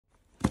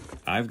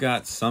I've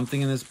got something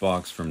in this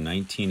box from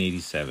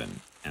 1987,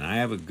 and I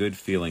have a good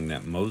feeling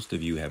that most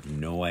of you have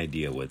no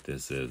idea what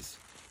this is.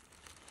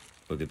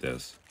 Look at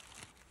this.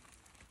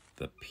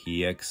 The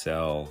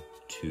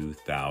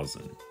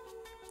PXL2000.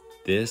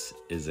 This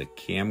is a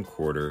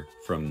camcorder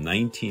from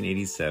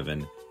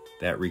 1987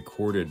 that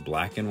recorded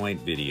black and white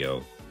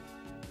video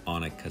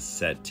on a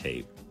cassette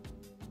tape.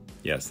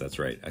 Yes, that's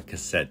right, a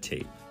cassette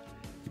tape.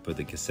 You put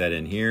the cassette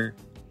in here,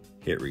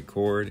 hit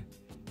record,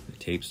 the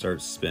tape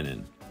starts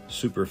spinning.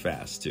 Super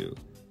fast too.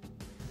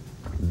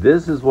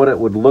 This is what it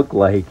would look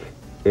like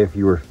if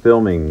you were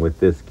filming with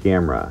this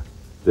camera.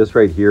 This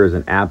right here is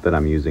an app that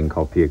I'm using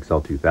called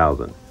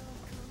PXL2000.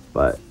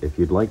 But if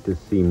you'd like to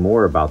see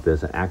more about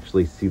this and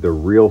actually see the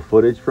real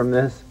footage from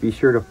this, be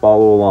sure to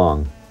follow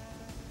along.